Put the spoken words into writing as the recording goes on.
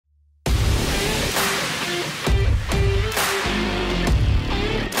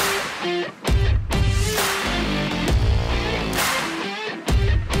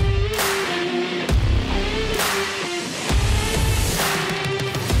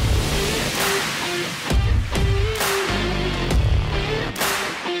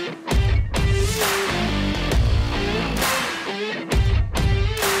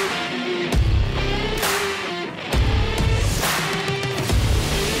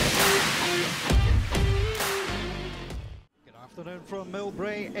from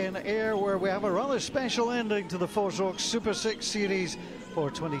Millbrae in Ayr, where we have a rather special ending to the FOSROC Super6 series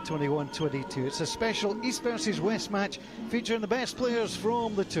for 2021-22. It's a special East versus West match featuring the best players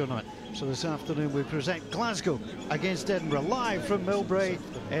from the tournament. So this afternoon we present Glasgow against Edinburgh, live from Millbrae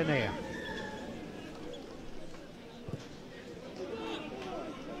in Ayr.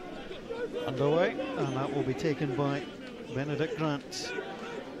 Underway, and that will be taken by Benedict Grant.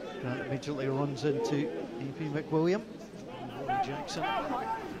 Grant immediately runs into A.P. McWilliam. Jackson.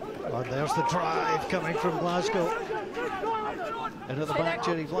 And there's the drive coming from Glasgow. And at the back,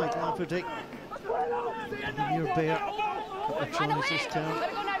 Jerry Blythe, Lafferty. And the near bear. Couple of tries this time.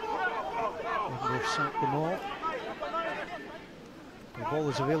 And they've sacked them all. The ball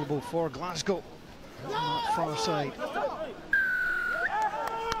is available for Glasgow on that far side.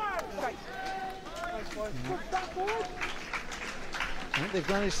 I think they've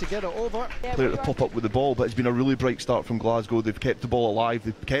managed to get it over. Player to pop up with the ball, but it's been a really bright start from Glasgow. They've kept the ball alive,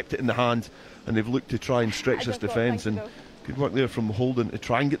 they've kept it in the hand, and they've looked to try and stretch this defence. And good work there from Holden to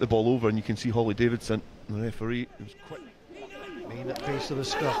try and get the ball over. And you can see Holly Davidson, the referee, was quick. Main at the base of the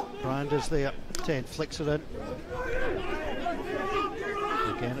scrum. Brand is there. 10 flicks it in.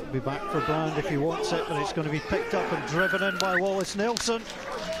 Again, it'll be back for Brand if he wants it, but it's going to be picked up and driven in by Wallace Nelson.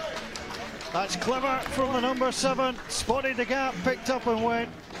 That's clever from the number 7, spotted the gap, picked up and went,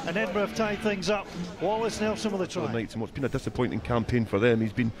 and Edinburgh have tied things up. Wallace Nelson with a try. And what's been a disappointing campaign for them,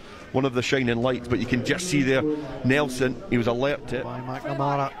 he's been one of the shining lights, but you can just see there, Nelson, he was alert to it. By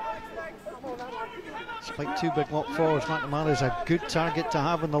McNamara. Despite two big lock forwards, McNamara is a good target to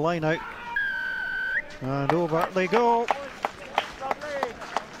have in the line out. And over they go.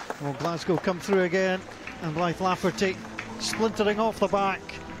 Well, Glasgow come through again, and Blythe Lafferty splintering off the back.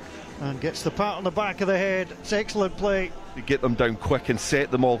 And gets the pat on the back of the head. It's excellent play. You get them down quick and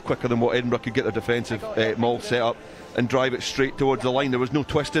set them all quicker than what Edinburgh could get their defensive maul set up and drive it straight towards the line. There was no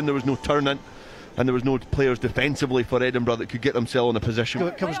twisting, there was no turning, and there was no players defensively for Edinburgh that could get themselves in a position.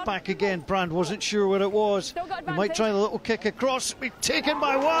 It comes back again. Brand wasn't sure where it was. He might try the little kick across. Be taken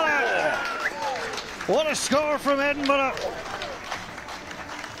by Warner. What a score from Edinburgh.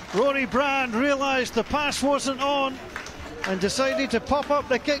 Rory Brand realised the pass wasn't on and decided to pop up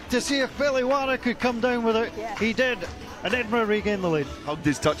the kick to see if Billy Wara could come down with it. He did, and Edinburgh regained the lead. Hugged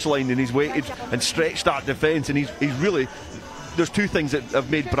his touchline and he's waited and stretched that defence, and he's really, there's two things that have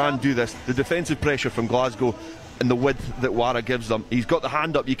made Brand do this: the defensive pressure from Glasgow and the width that Wara gives them. He's got the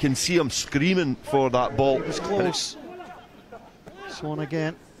hand up, you can see him screaming for that ball. It was close. Swan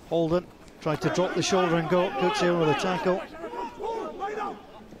again, Holden tried to drop the shoulder and go. Cooks here with a tackle.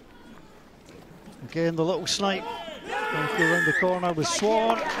 Again, the little snipe. Go around the corner with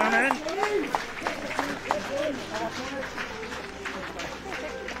Swan and in.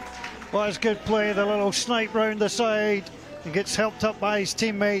 Well, it's good play, the little snipe round the side. He gets helped up by his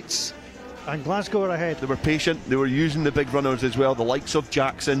teammates, and Glasgow are ahead. They were patient, they were using the big runners as well, the likes of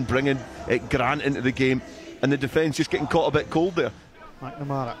Jackson, bringing Grant into the game, and the defence just getting caught a bit cold there.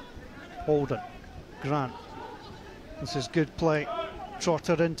 McNamara, Holden, Grant. This is good play,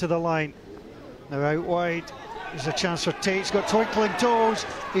 trotted into the line. Now out wide. There's a chance for Tate. He's got twinkling toes.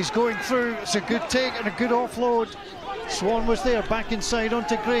 He's going through. It's a good take and a good offload. Swan was there, back inside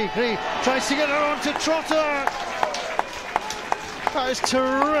onto Gray. Gray tries to get it onto Trotter. That is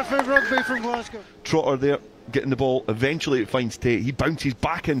terrific rugby from Glasgow. Trotter there, getting the ball. Eventually it finds Tate. He bounces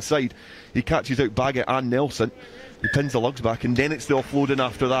back inside. He catches out Baggett and Nelson. He pins the lugs back, and then it's the offloading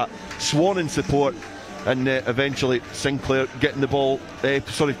after that. Swan in support. And eventually Sinclair getting the ball,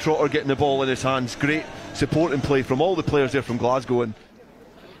 Trotter getting the ball in his hands. Great support and play from all the players there from Glasgow. And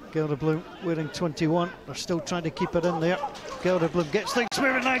Gelderblom wearing 21, they're still trying to keep it in there. Gelderblom gets things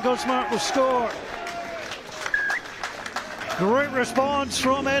moving, Nygaard-Smart will score. Great response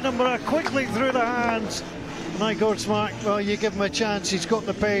from Edinburgh, quickly through the hands. Nygaard-Smart, well, you give him a chance, he's got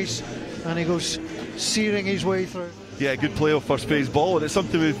the pace, and he goes searing his way through. Yeah, good play off first phase ball, and it's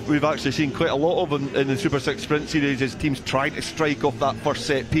something we've actually seen quite a lot of in the Super 6 Sprint Series, is teams trying to strike off that first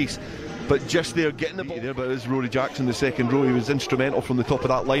set piece. But just there, getting the ball there, but it was Rory Jackson, the second row. He was instrumental from the top of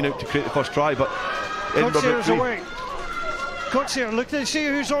that line out to create the first try. But Cotsier's away. Cotsier, look to see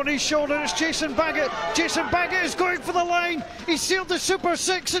who's on his shoulder. It's Jason Baggett. Jason Baggett is going for the line. He sealed the Super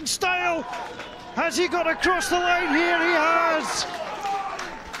 6 in style. Has he got across the line? Here he has.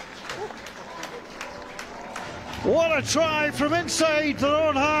 What a try from inside their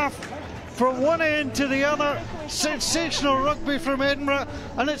own half. from one end to the other. Sensational rugby from Edinburgh,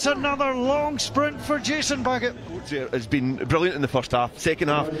 and it's another long sprint for Jason Baggett. Has been brilliant in the first half. Second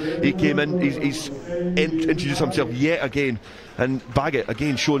half, he came in, he's introduced himself yet again, and Baggett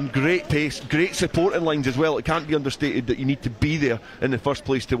again showing great pace, great supporting lines as well. It can't be understated that you need to be there in the first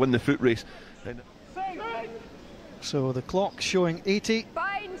place to win the foot race. So the clock showing 80,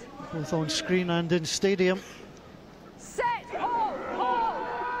 both on screen and in stadium.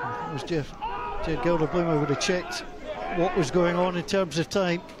 It was Jed Gelderbloomer would have checked what was going on in terms of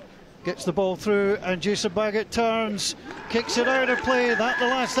time. Gets the ball through, and Jason Baggett turns, kicks it out of play. That's the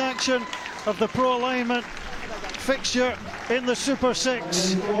last action of the pro alignment fixture in the Super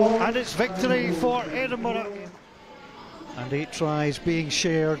 6, and it's victory for Edinburgh. And 8 tries being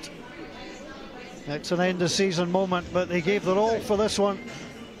shared. It's an end of season moment, but they gave their all for this one.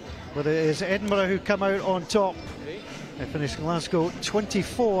 But it is Edinburgh who come out on top. They finished Glasgow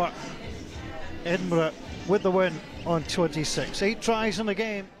 24, Edinburgh with the win on 26. 8 tries in the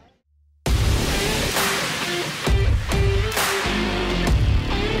game.